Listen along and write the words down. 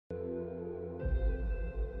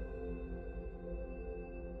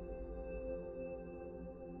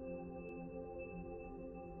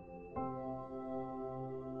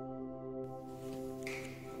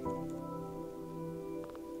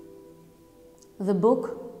The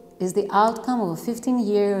book is the outcome of a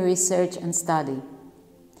 15-year research and study.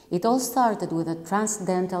 It all started with a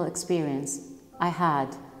transcendental experience I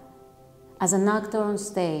had as an actor on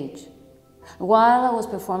stage while I was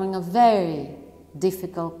performing a very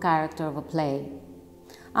difficult character of a play.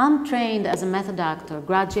 I'm trained as a method actor,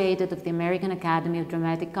 graduated of the American Academy of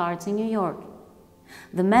Dramatic Arts in New York.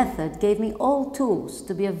 The method gave me all tools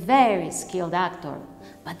to be a very skilled actor,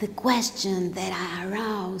 but the question that I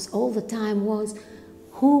aroused all the time was,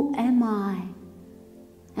 who am I?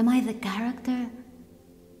 Am I the character?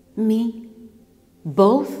 Me?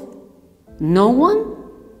 Both? No one?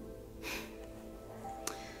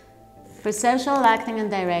 Perceptual acting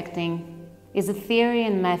and directing is a theory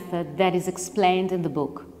and method that is explained in the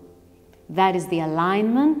book. That is the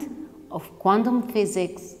alignment of quantum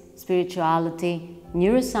physics, spirituality,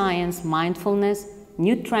 neuroscience, mindfulness,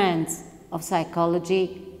 new trends of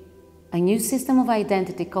psychology, a new system of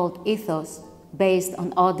identity called ethos based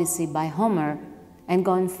on Odyssey by Homer, and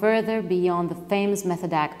going further beyond the famous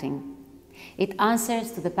method acting. It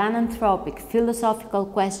answers to the pananthropic philosophical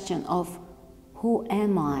question of who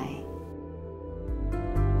am I?